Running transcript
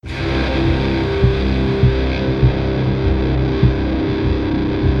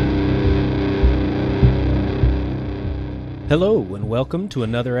Hello and welcome to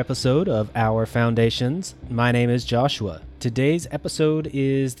another episode of Our Foundations. My name is Joshua. Today's episode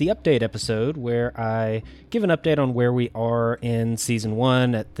is the update episode where I give an update on where we are in Season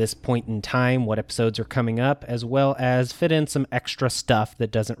 1 at this point in time, what episodes are coming up, as well as fit in some extra stuff that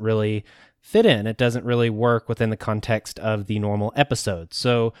doesn't really fit in. It doesn't really work within the context of the normal episode.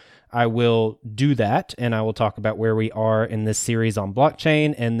 So I will do that, and I will talk about where we are in this series on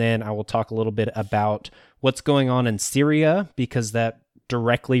blockchain, and then I will talk a little bit about what's going on in Syria, because that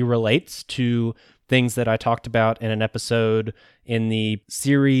directly relates to things that I talked about in an episode in the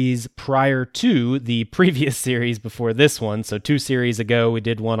series prior to the previous series before this one. So 2 series ago, we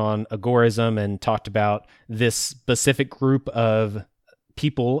did one on agorism and talked about this specific group of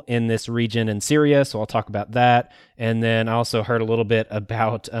people in this region in Syria, so I'll talk about that. And then I also heard a little bit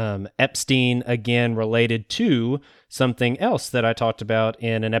about Epstein, again, related to something else that I talked about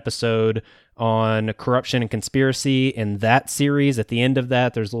in an episode on corruption and conspiracy in that series. At the end of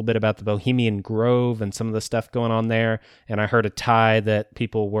that, there's a little bit about the Bohemian Grove and some of the stuff going on there. And I heard a tie that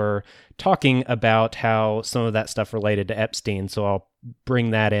people were talking about how some of that stuff related to Epstein, so I'll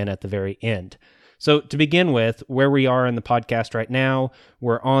bring that in at the very end. So to begin with, where we are in the podcast right now,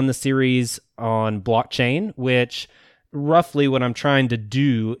 we're on the series on blockchain, which roughly what I'm trying to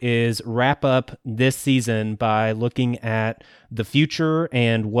do is wrap up this season by looking at the future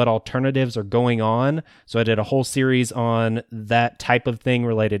and what alternatives are going on. So I did a whole series on that type of thing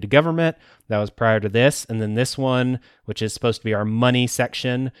related to government. That was prior to this. And then this one, which is supposed to be our money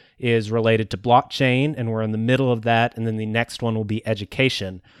section, is related to blockchain, and we're in the middle of that. And then the next one will be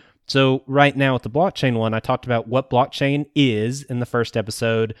education. So right now with the blockchain one, I talked about what blockchain is in the first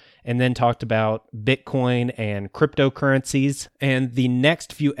episode, and then talked about Bitcoin and cryptocurrencies. And the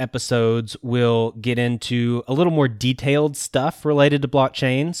next few episodes will get into a little more detailed stuff related to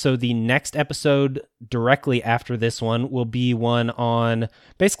blockchain. So the next episode directly after this one will be one on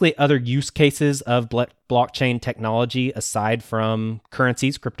basically other use cases of blockchain technology aside from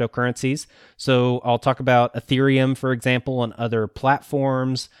currencies, cryptocurrencies. So I'll talk about Ethereum, for example, and other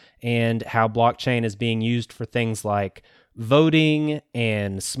platforms, and how blockchain is being used for things like voting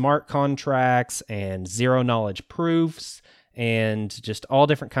and smart contracts and zero knowledge proofs and just all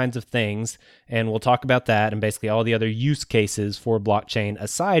different kinds of things. And we'll talk about that and basically all the other use cases for blockchain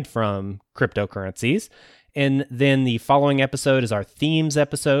aside from cryptocurrencies. And then the following episode is our themes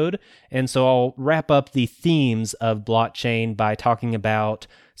episode. And so I'll wrap up the themes of blockchain by talking about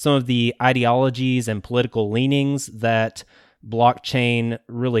some of the ideologies and political leanings that blockchain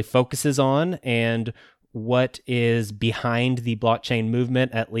really focuses on and what is behind the blockchain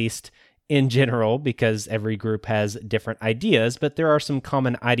movement, at least in general, because every group has different ideas, but there are some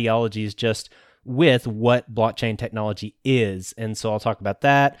common ideologies just with what blockchain technology is. And so I'll talk about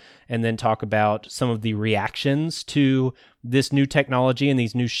that and then talk about some of the reactions to this new technology and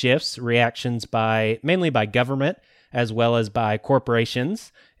these new shifts, reactions mainly by government as well as by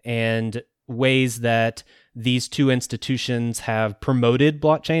corporations, and ways that these two institutions have promoted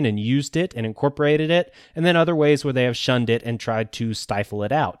blockchain and used it and incorporated it, and then other ways where they have shunned it and tried to stifle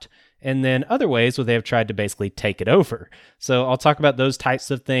it out, and then other ways where they have tried to basically take it over. So I'll talk about those types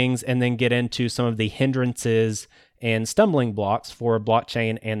of things and then get into some of the hindrances and stumbling blocks for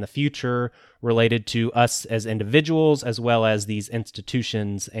blockchain and the future related to us as individuals, as well as these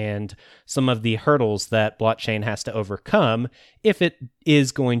institutions, and some of the hurdles that blockchain has to overcome if it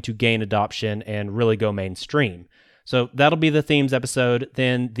is going to gain adoption and really go mainstream. So that'll be the themes episode.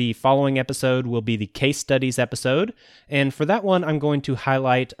 Then the following episode will be the case studies episode. And for that one, I'm going to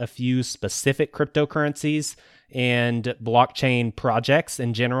highlight a few specific cryptocurrencies and blockchain projects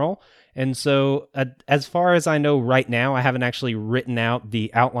in general. And so as far as I know right now, I haven't actually written out the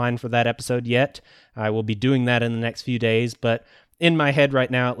outline for that episode yet. I will be doing that in the next few days, but in my head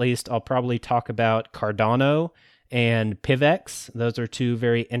right now, at least, I'll probably talk about Cardano and PivX. Those are 2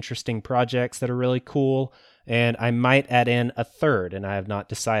 very interesting projects that are really cool. And I might add in a third, and I have not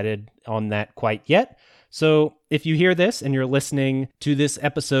decided on that quite yet. So if you hear this and you're listening to this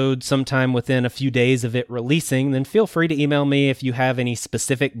episode sometime within a few days of it releasing, then feel free to email me if you have any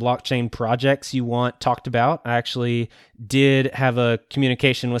specific blockchain projects you want talked about. I actually did have a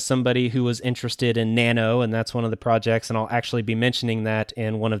communication with somebody who was interested in Nano, and that's one of the projects, and I'll actually be mentioning that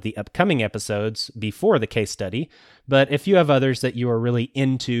in one of the upcoming episodes before the case study. But if you have others that you are really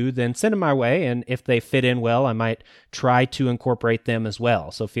into, then send them my way, and if they fit in well, I might try to incorporate them as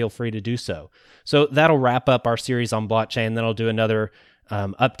well, so feel free to do so. So that'll wrap up our series on blockchain. Then I'll do another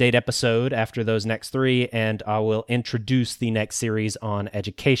update episode after those next 3, and I will introduce the next series on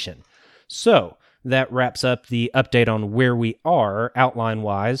education. So that wraps up the update on where we are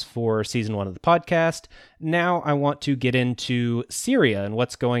outline-wise for Season 1 of the podcast. Now I want to get into Syria and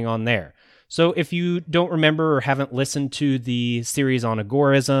what's going on there. So if you don't remember or haven't listened to the series on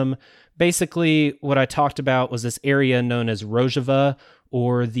agorism, basically what I talked about was this area known as Rojava,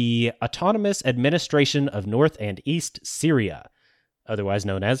 or the Autonomous Administration of North and East Syria, otherwise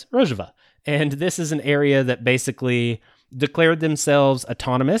known as Rojava. And this is an area that basically declared themselves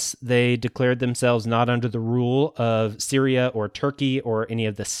autonomous. They declared themselves not under the rule of Syria or Turkey or any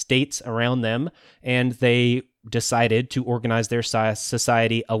of the states around them, and they decided to organize their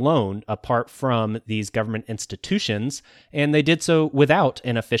society alone, apart from these government institutions, and they did so without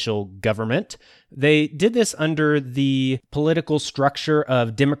an official government. They did this under the political structure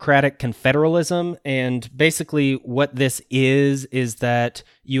of democratic confederalism, and basically what this is that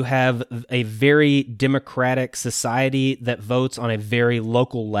you have a very democratic society that votes on a very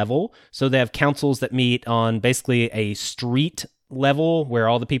local level. So they have councils that meet on basically a street level where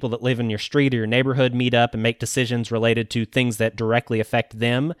all the people that live in your street or your neighborhood meet up and make decisions related to things that directly affect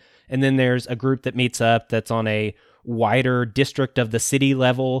them. And then there's a group that meets up that's on a wider district of the city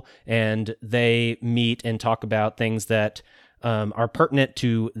level, and they meet and talk about things that are pertinent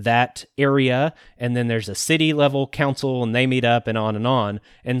to that area. And then there's a city level council and they meet up and on and on.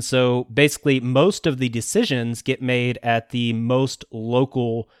 And so basically most of the decisions get made at the most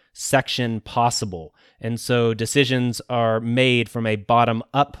local section possible. And so decisions are made from a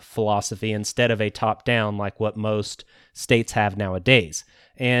bottom-up philosophy instead of a top-down like what most states have nowadays.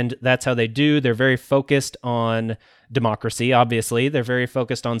 And that's how they do. They're very focused on democracy, obviously. They're very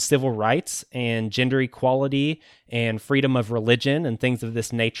focused on civil rights and gender equality and freedom of religion and things of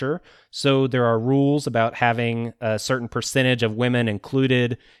this nature. So there are rules about having a certain percentage of women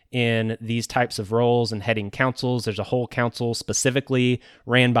included in these types of roles and heading councils. There's a whole council specifically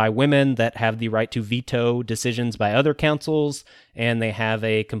ran by women that have the right to veto decisions by other councils, and they have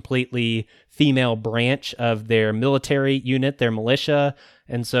a completely female branch of their military unit, their militia,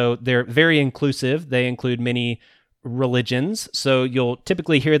 and so they're very inclusive. They include many religions, so you'll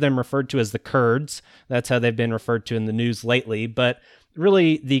typically hear them referred to as the Kurds. That's how they've been referred to in the news lately, but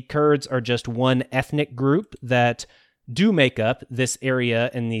really the Kurds are just one ethnic group that do make up this area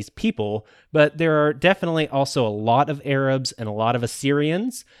and these people, but there are definitely also a lot of Arabs and a lot of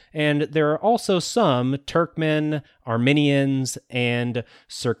Assyrians, and there are also some Turkmen, Armenians, and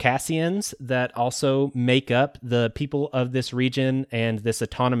Circassians that also make up the people of this region and this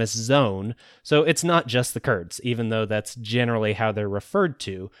autonomous zone. So it's not just the Kurds, even though that's generally how they're referred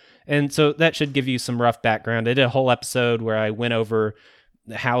to. And so that should give you some rough background. I did a whole episode where I went over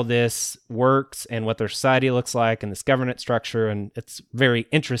how this works and what their society looks like and this governance structure, and it's very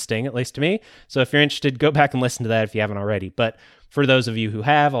interesting, at least to me. So if you're interested, go back and listen to that if you haven't already. But for those of you who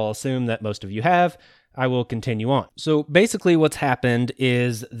have, I'll assume that most of you have, I will continue on. So basically what's happened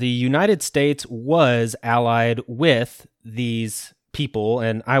is the United States was allied with these people,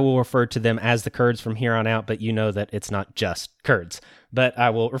 and I will refer to them as the Kurds from here on out, but you know that it's not just Kurds. But I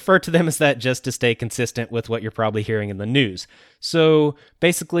will refer to them as that just to stay consistent with what you're probably hearing in the news. So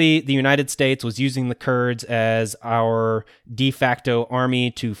basically, the United States was using the Kurds as our de facto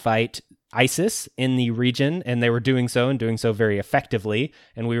army to fight ISIS in the region, and they were doing so and doing so very effectively.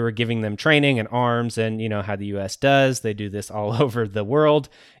 And we were giving them training and arms, and you know how the U.S. does. They do this all over the world.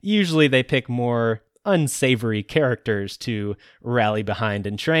 Usually they pick more unsavory characters to rally behind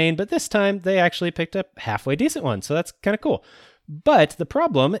and train, but this time they actually picked up halfway decent ones, so that's kind of cool. But the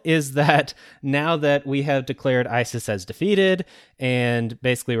problem is that now that we have declared ISIS as defeated, and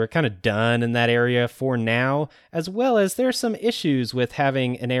basically we're kind of done in that area for now, as well as there's some issues with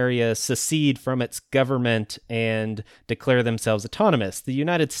having an area secede from its government and declare themselves autonomous. The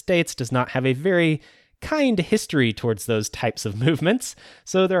United States does not have a very kind history towards those types of movements,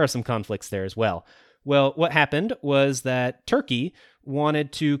 so there are some conflicts there as well. Well, what happened was that Turkey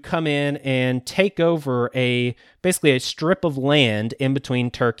wanted to come in and take over basically a strip of land in between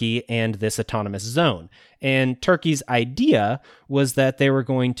Turkey and this autonomous zone. And Turkey's idea was that they were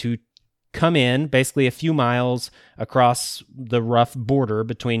going to come in basically a few miles across the rough border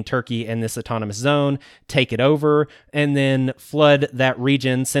between Turkey and this autonomous zone, take it over, and then flood that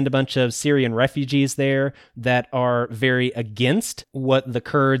region, send a bunch of Syrian refugees there that are very against what the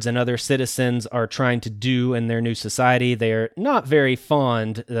Kurds and other citizens are trying to do in their new society. They're not very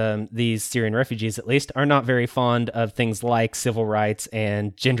fond, these Syrian refugees at least, are not very fond of things like civil rights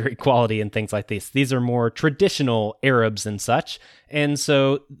and gender equality and things like this. These are more traditional Arabs and such, And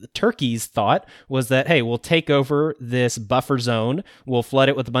so Turkey's thought was that, hey, we'll take over this buffer zone, we'll flood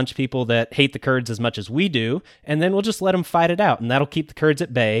it with a bunch of people that hate the Kurds as much as we do, and then we'll just let them fight it out, and that'll keep the Kurds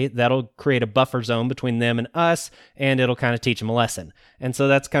at bay, that'll create a buffer zone between them and us, and it'll kind of teach them a lesson. And so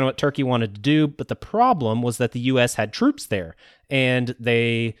that's kind of what Turkey wanted to do, but the problem was that the U.S. had troops there, and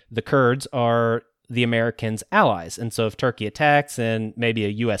the Kurds are the Americans' allies. And so if Turkey attacks and maybe a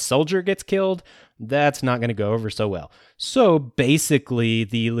U.S. soldier gets killed, that's not going to go over so well. So basically,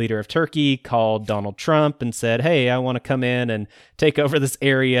 the leader of Turkey called Donald Trump and said, hey, I want to come in and take over this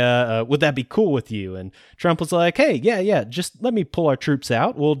area. Would that be cool with you? And Trump was like, hey, yeah, just let me pull our troops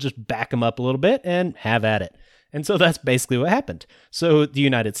out. We'll just back them up a little bit and have at it. And so that's basically what happened. So the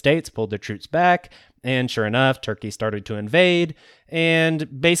United States pulled their troops back, and sure enough, Turkey started to invade.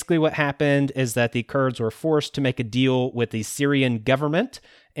 And basically what happened is that the Kurds were forced to make a deal with the Syrian government.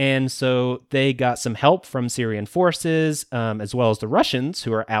 And so they got some help from Syrian forces, as well as the Russians,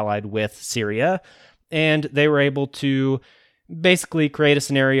 who are allied with Syria. And they were able to basically create a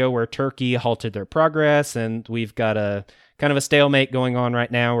scenario where Turkey halted their progress. And we've got a kind of a stalemate going on right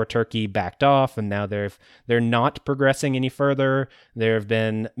now where Turkey backed off, and now they're not progressing any further. There have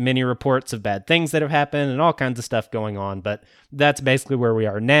been many reports of bad things that have happened and all kinds of stuff going on, but that's basically where we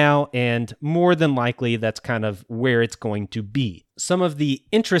are now, and more than likely that's kind of where it's going to be. Some of the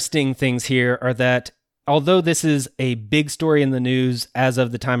interesting things here are that although this is a big story in the news as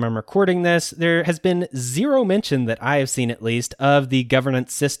of the time I'm recording this, there has been zero mention that I have seen, at least, of the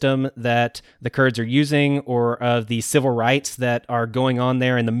governance system that the Kurds are using or of the civil rights that are going on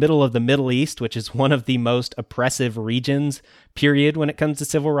there in the middle of the Middle East, which is one of the most oppressive regions, period, when it comes to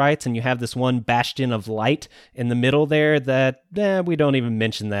civil rights. And you have this one bastion of light in the middle there that we don't even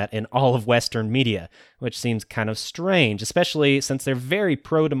mention that in all of Western media, which seems kind of strange, especially since they're very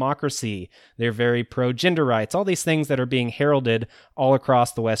pro-democracy, they're very pro-gender rights, all these things that are being heralded all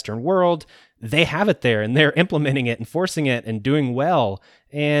across the Western world. They have it there, and they're implementing it, enforcing it, and doing well,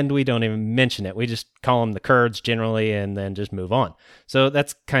 and we don't even mention it. We just call them the Kurds generally, and then just move on. So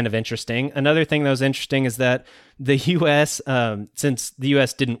that's kind of interesting. Another thing that was interesting is that the U.S., since the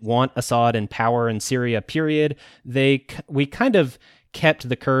U.S. didn't want Assad in power in Syria, period, we kind of kept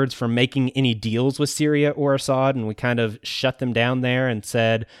the Kurds from making any deals with Syria or Assad, and we kind of shut them down there and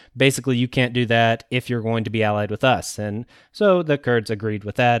said, basically, you can't do that if you're going to be allied with us. And so the Kurds agreed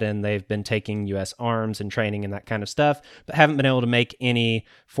with that, and they've been taking U.S. arms and training and that kind of stuff, but haven't been able to make any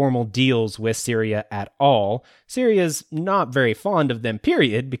formal deals with Syria at all. Syria's not very fond of them,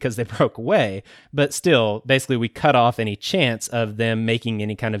 period, because they broke away, but still, basically, we cut off any chance of them making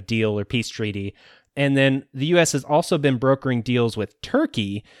any kind of deal or peace treaty. And then the U.S. has also been brokering deals with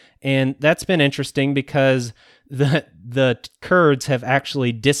Turkey, and that's been interesting because the Kurds have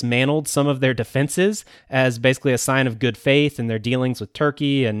actually dismantled some of their defenses as basically a sign of good faith in their dealings with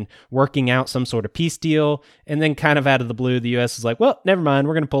Turkey and working out some sort of peace deal. And then kind of out of the blue, the U.S. is like, well, never mind,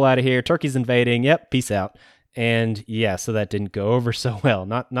 we're going to pull out of here. Turkey's invading. Yep, peace out. And yeah, so that didn't go over so well.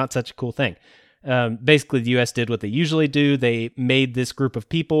 Not such a cool thing. Basically, the U.S. did what they usually do. They made this group of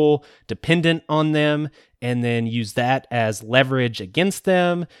people dependent on them and then used that as leverage against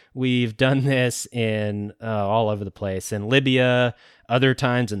them. We've done this in all over the place, in Libya, other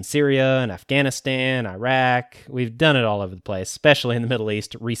times in Syria and Afghanistan, Iraq. We've done it all over the place, especially in the Middle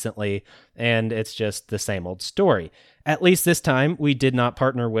East recently, and it's just the same old story. At least this time, we did not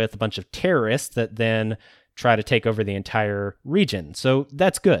partner with a bunch of terrorists that then try to take over the entire region. So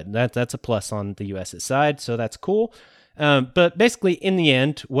that's good. That's a plus on the U.S.'s side, so that's cool. But basically, in the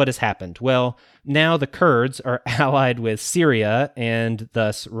end, what has happened? Well, now the Kurds are allied with Syria and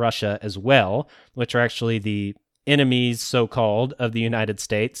thus Russia as well, which are actually the enemies, so-called, of the United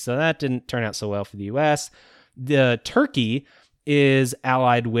States. So that didn't turn out so well for the U.S. Turkey is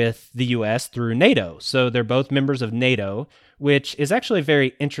allied with the U.S. through NATO. So they're both members of NATO, which is actually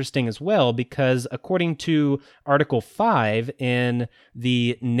very interesting as well, because according to Article 5 in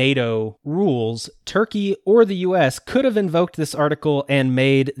the NATO rules, Turkey or the U.S. could have invoked this article and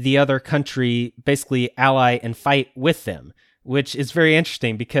made the other country basically ally and fight with them, which is very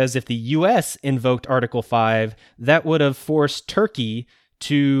interesting because if the U.S. invoked Article 5, that would have forced Turkey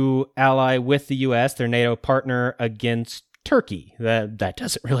to ally with the U.S., their NATO partner, against Turkey. That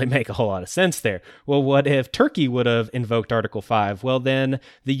doesn't really make a whole lot of sense there. Well, what if Turkey would have invoked Article 5? Well, then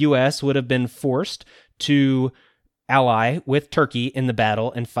the U.S. would have been forced to ally with Turkey in the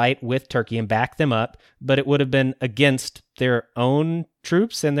battle and fight with Turkey and back them up, but it would have been against their own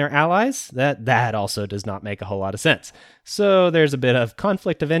troops and their allies. That also does not make a whole lot of sense. So there's a bit of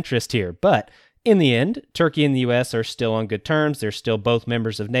conflict of interest here, but in the end, Turkey and the U.S. are still on good terms. They're still both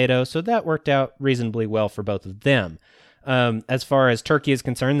members of NATO, so that worked out reasonably well for both of them. As far as Turkey is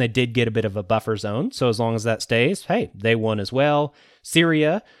concerned, they did get a bit of a buffer zone. So as long as that stays, hey, they won as well.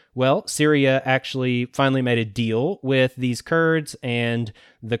 Syria, well, Syria actually finally made a deal with these Kurds, and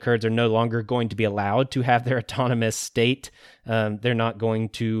the Kurds are no longer going to be allowed to have their autonomous state. They're not going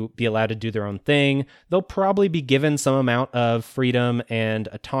to be allowed to do their own thing. They'll probably be given some amount of freedom and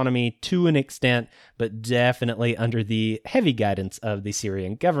autonomy to an extent, but definitely under the heavy guidance of the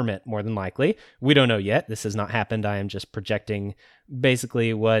Syrian government, more than likely. We don't know yet. This has not happened. I am just projecting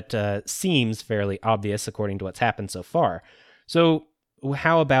basically what seems fairly obvious according to what's happened so far. So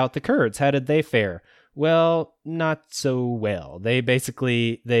how about the Kurds? How did they fare? Well, not so well. They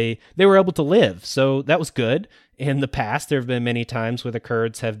basically, they were able to live, so that was good. In the past, there have been many times where the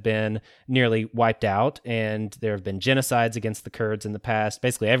Kurds have been nearly wiped out, and there have been genocides against the Kurds in the past.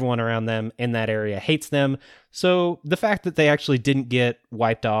 Basically, everyone around them in that area hates them. So the fact that they actually didn't get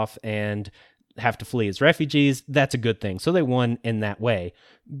wiped off and have to flee as refugees, that's a good thing. So they won in that way.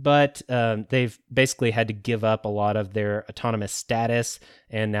 But they've basically had to give up a lot of their autonomous status,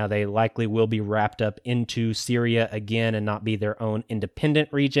 and now they likely will be wrapped up into Syria again and not be their own independent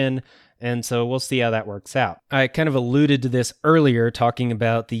region. And so we'll see how that works out. I kind of alluded to this earlier, talking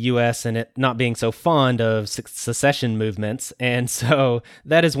about the U.S. and it not being so fond of secession movements. And so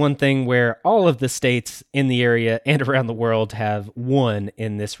that is one thing where all of the states in the area and around the world have won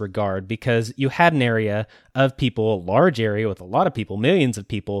in this regard, because you had an area of people, a large area with a lot of people, millions of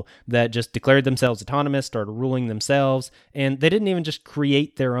people, that just declared themselves autonomous, started ruling themselves, and they didn't even just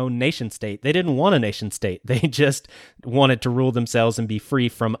create their own nation state. They didn't want a nation state. They just wanted to rule themselves and be free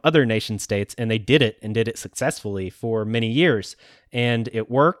from other nation states, and they did it, and did it successfully for many years. And it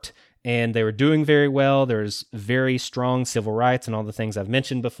worked, and they were doing very well. There's very strong civil rights and all the things I've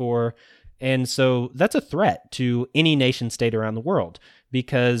mentioned before. And so that's a threat to any nation state around the world,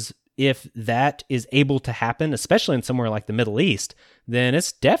 because if that is able to happen, especially in somewhere like the Middle East, then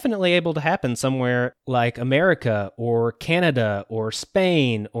it's definitely able to happen somewhere like America or Canada or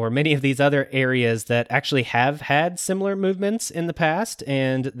Spain or many of these other areas that actually have had similar movements in the past,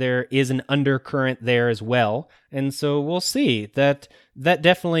 and there is an undercurrent there as well. And so we'll see. That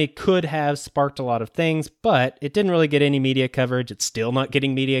definitely could have sparked a lot of things, but it didn't really get any media coverage. It's still not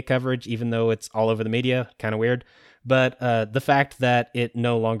getting media coverage, even though it's all over the media. Kind of weird. But the fact that it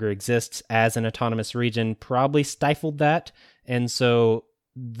no longer exists as an autonomous region probably stifled that. And so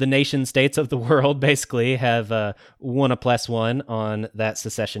the nation states of the world basically have won a +1 on that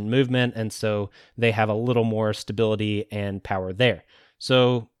secession movement. And so they have a little more stability and power there.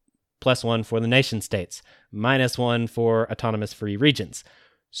 So +1 for the nation states, -1 for autonomous free regions.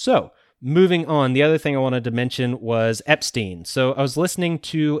 So moving on, the other thing I wanted to mention was Epstein. So I was listening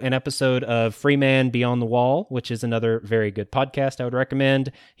to an episode of Free Man Beyond the Wall, which is another very good podcast I would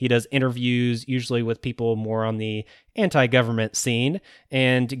recommend. He does interviews, usually with people more on the anti-government scene,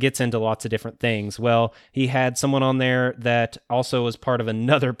 and gets into lots of different things. Well, he had someone on there that also was part of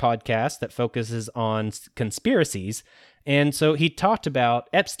another podcast that focuses on conspiracies. And so he talked about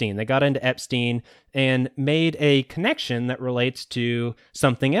Epstein. They got into Epstein and made a connection that relates to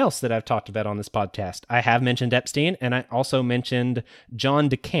something else that I've talked about on this podcast. I have mentioned Epstein, and I also mentioned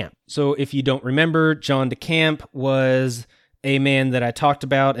John DeCamp. So if you don't remember, John DeCamp was a man that I talked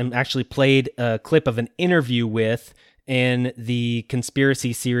about and actually played a clip of an interview with in the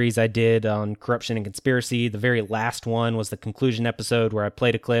conspiracy series I did on corruption and conspiracy. The very last one was the conclusion episode where I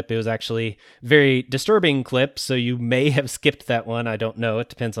played a clip. It was actually a very disturbing clip, so you may have skipped that one. I don't know. It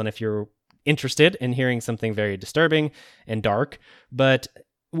depends on if you're interested in hearing something very disturbing and dark. But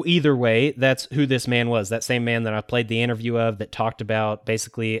either way, that's who this man was. That same man that I played the interview of that talked about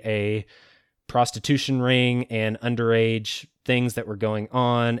basically a prostitution ring and underage things that were going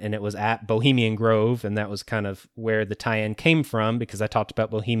on, and it was at Bohemian Grove, and that was kind of where the tie-in came from, because I talked about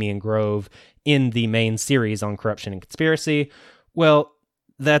Bohemian Grove in the main series on corruption and conspiracy. Well,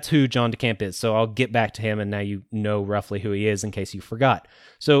 that's who John DeCamp is, so I'll get back to him, and now you know roughly who he is in case you forgot.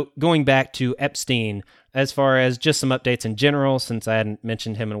 So going back to Epstein, as far as just some updates in general, since I hadn't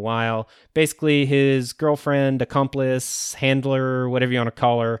mentioned him in a while, basically his girlfriend, accomplice, handler, whatever you want to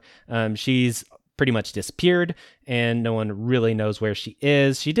call her, she's pretty much disappeared, and no one really knows where she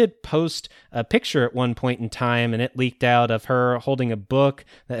is. She did post a picture at one point in time, and it leaked out of her holding a book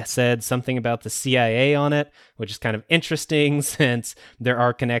that said something about the CIA on it, which is kind of interesting since there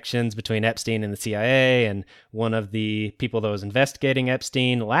are connections between Epstein and the CIA, and one of the people that was investigating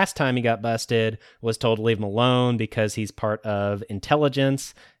Epstein last time he got busted was told to leave him alone because he's part of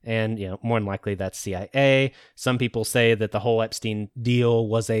intelligence, and more than likely that's CIA. Some people say that the whole Epstein deal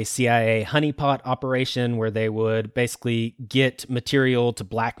was a CIA honeypot operation where they would would basically get material to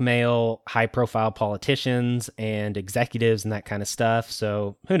blackmail high-profile politicians and executives and that kind of stuff.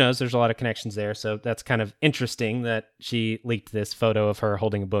 So who knows? There's a lot of connections there. So that's kind of interesting that she leaked this photo of her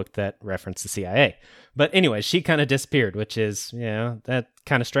holding a book that referenced the CIA. But anyway, she kind of disappeared, which is, that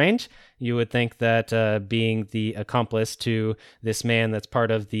kind of strange. You would think that being the accomplice to this man that's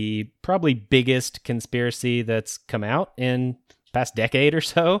part of the probably biggest conspiracy that's come out in past decade or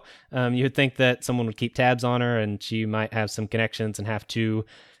so, you would think that someone would keep tabs on her and she might have some connections and have to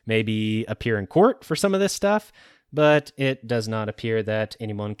maybe appear in court for some of this stuff. But it does not appear that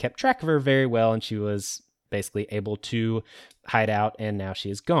anyone kept track of her very well, and she was basically able to hide out, and now she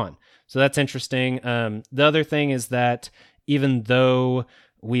is gone. So that's interesting. The other thing is that even though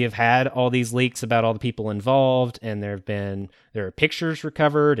we have had all these leaks about all the people involved, and there are pictures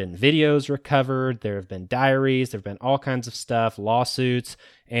recovered and videos recovered, there have been diaries, there have been all kinds of stuff, lawsuits,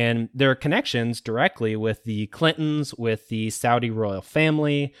 and there are connections directly with the Clintons, with the Saudi royal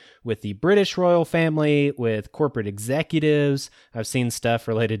family, with the British royal family, with corporate executives. I've seen stuff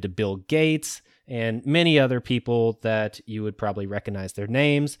related to Bill Gates and many other people that you would probably recognize their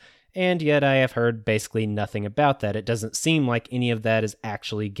names. And yet I have heard basically nothing about that. It doesn't seem like any of that is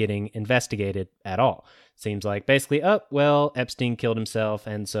actually getting investigated at all. Seems like basically, Epstein killed himself,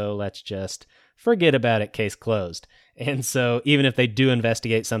 and so let's just forget about it, case closed. And so even if they do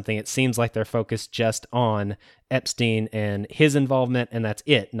investigate something, it seems like they're focused just on Epstein and his involvement, and that's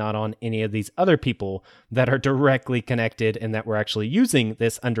it, not on any of these other people that are directly connected and that were actually using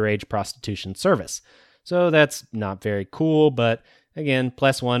this underage prostitution service. So that's not very cool, but again,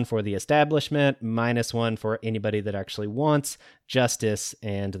 +1 for the establishment, -1 for anybody that actually wants justice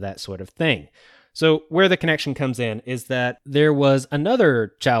and that sort of thing. So where the connection comes in is that there was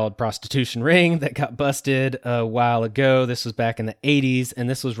another child prostitution ring that got busted a while ago. This was back in the 80s, and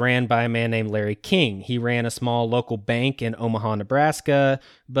this was ran by a man named Larry King. He ran a small local bank in Omaha, Nebraska,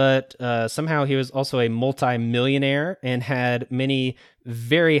 but somehow he was also a multi-millionaire and had many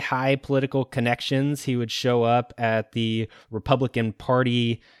very high political connections. He would show up at the Republican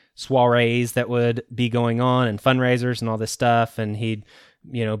Party soirees that would be going on and fundraisers and all this stuff, and he'd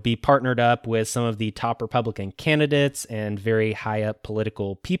be partnered up with some of the top Republican candidates and very high up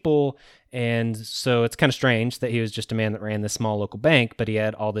political people. And so it's kind of strange that he was just a man that ran this small local bank, but he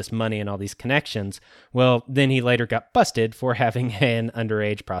had all this money and all these connections. Well, then he later got busted for having an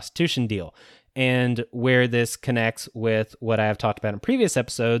underage prostitution deal. And where this connects with what I have talked about in previous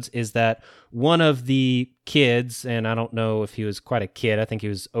episodes is that one of the kids, and I don't know if he was quite a kid, I think he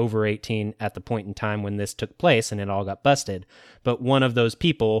was over 18 at the point in time when this took place and it all got busted, but one of those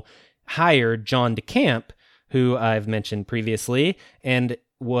people hired John DeCamp, who I've mentioned previously, and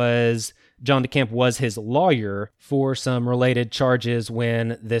John DeCamp was his lawyer for some related charges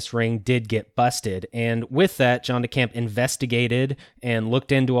when this ring did get busted. And with that, John DeCamp investigated and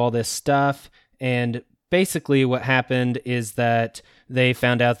looked into all this stuff. And basically what happened is that they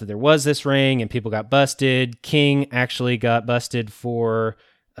found out that there was this ring and people got busted. King actually got busted for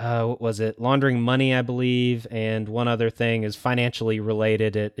laundering money, I believe, and one other thing is financially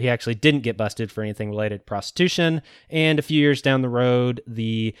related. He actually didn't get busted for anything related to prostitution, and a few years down the road,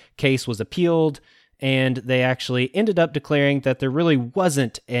 the case was appealed, and they actually ended up declaring that there really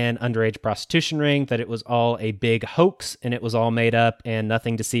wasn't an underage prostitution ring, that it was all a big hoax, and it was all made up, and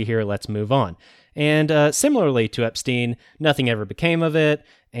nothing to see here, let's move on. And similarly to Epstein, nothing ever became of it,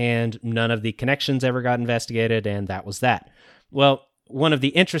 and none of the connections ever got investigated, and that was that. Well, one of the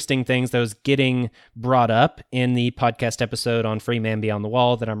interesting things that was getting brought up in the podcast episode on Free Man Beyond the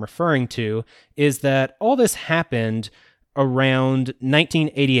Wall that I'm referring to is that all this happened around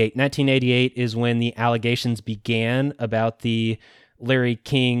 1988. 1988 is when the allegations began about the Larry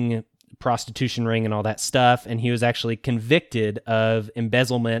King prostitution ring and all that stuff, and he was actually convicted of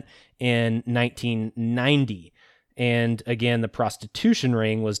embezzlement in 1990. And again, the prostitution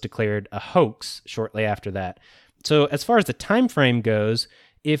ring was declared a hoax shortly after that. So as far as the time frame goes,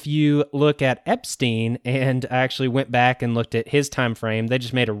 if you look at Epstein, and I actually went back and looked at his time frame, they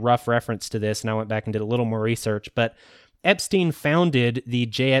just made a rough reference to this, and I went back and did a little more research, but Epstein founded the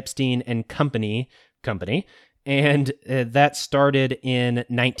J. Epstein and Company, and that started in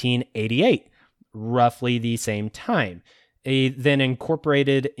 1988, roughly the same time. He then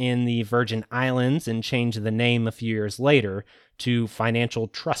incorporated in the Virgin Islands and changed the name a few years later to Financial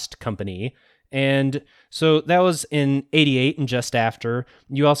Trust Company. And so that was in 88 and just after.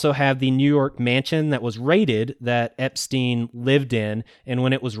 You also have the New York mansion that was raided that Epstein lived in. And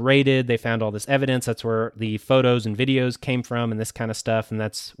when it was raided, they found all this evidence. That's where the photos and videos came from and this kind of stuff. And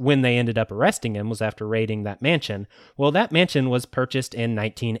that's when they ended up arresting him, was after raiding that mansion. Well, that mansion was purchased in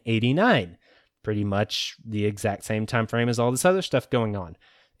 1989. pretty much the exact same time frame as all this other stuff going on.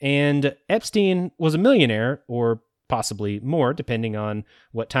 And Epstein was a millionaire, or possibly more, depending on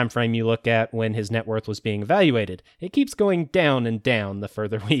what time frame you look at when his net worth was being evaluated. It keeps going down and down the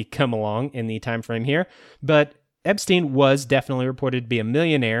further we come along in the time frame here, but Epstein was definitely reported to be a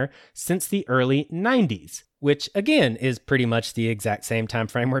millionaire since the early 90s, which again is pretty much the exact same time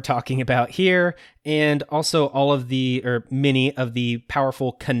frame we're talking about here, and also all of the, or many of the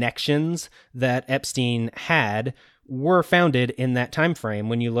powerful connections that Epstein had were founded in that time frame.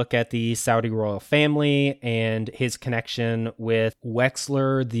 When you look at the Saudi royal family and his connection with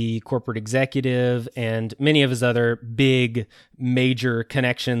Wexler, the corporate executive, and many of his other big major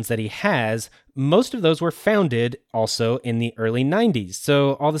connections that he has, most of those were founded also in the early 90s.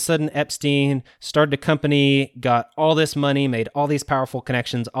 So all of a sudden Epstein started a company, got all this money, made all these powerful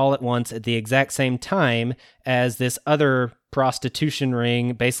connections all at once at the exact same time as this other prostitution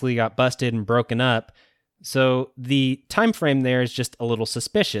ring basically got busted and broken up. So the time frame there is just a little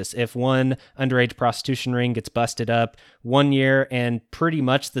suspicious. If one underage prostitution ring gets busted up 1 year and pretty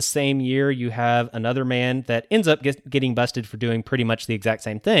much the same year you have another man that ends up getting busted for doing pretty much the exact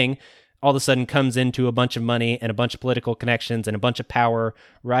same thing, all of a sudden comes into a bunch of money and a bunch of political connections and a bunch of power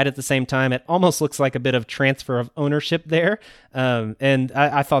right at the same time. It almost looks like a bit of transfer of ownership there. And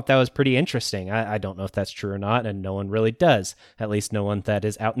I thought that was pretty interesting. I don't know if that's true or not, and no one really does, at least no one that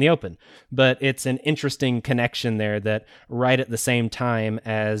is out in the open. But it's an interesting connection there that right at the same time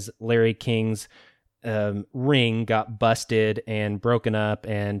as Larry King's ring got busted and broken up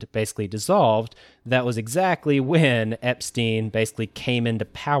and basically dissolved, that was exactly when Epstein basically came into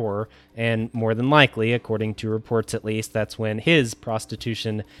power, and more than likely, according to reports at least, that's when his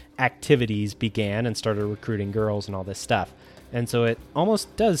prostitution activities began and started recruiting girls and all this stuff. And so it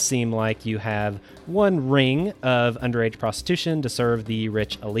almost does seem like you have one ring of underage prostitution to serve the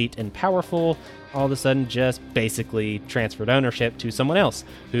rich, elite, and powerful, all of a sudden just basically transferred ownership to someone else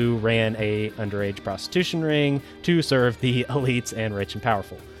who ran a underage prostitution ring to serve the elites and rich and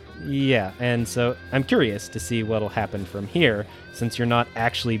powerful. Yeah, and so I'm curious to see what'll happen from here. Since you're not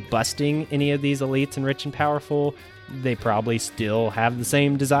actually busting any of these elites and rich and powerful, they probably still have the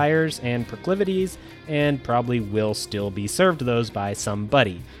same desires and proclivities, and probably will still be served those by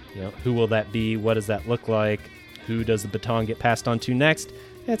somebody. You know, who will that be? What does that look like? Who does the baton get passed on to next?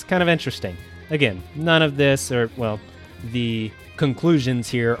 It's kind of interesting. Again, none of this, or, well, the conclusions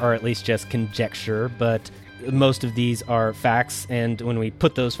here are at least just conjecture, but most of these are facts, and when we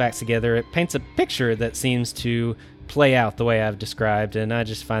put those facts together, it paints a picture that seems to play out the way I've described, and I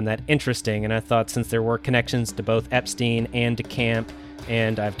just find that interesting. And I thought, since there were connections to both Epstein and to Camp,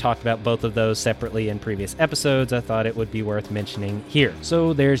 and I've talked about both of those separately in previous episodes, I thought it would be worth mentioning here.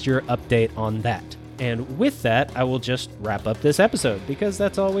 So there's your update on that. And with that, I will just wrap up this episode, because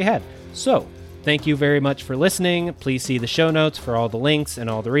that's all we had. So thank you very much for listening. Please see the show notes for all the links and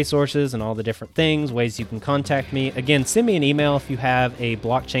all the resources and all the different things, ways you can contact me. Again, send me an email if you have a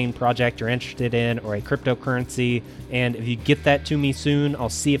blockchain project you're interested in, or a cryptocurrency. And if you get that to me soon, I'll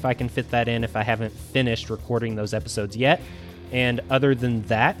see if I can fit that in if I haven't finished recording those episodes yet. And other than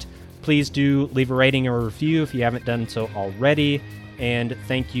that, please do leave a rating or a review if you haven't done so already. And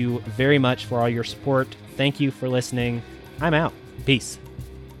thank you very much for all your support. Thank you for listening. I'm out. Peace.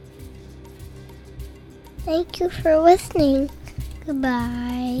 Thank you for listening.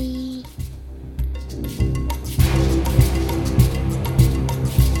 Goodbye.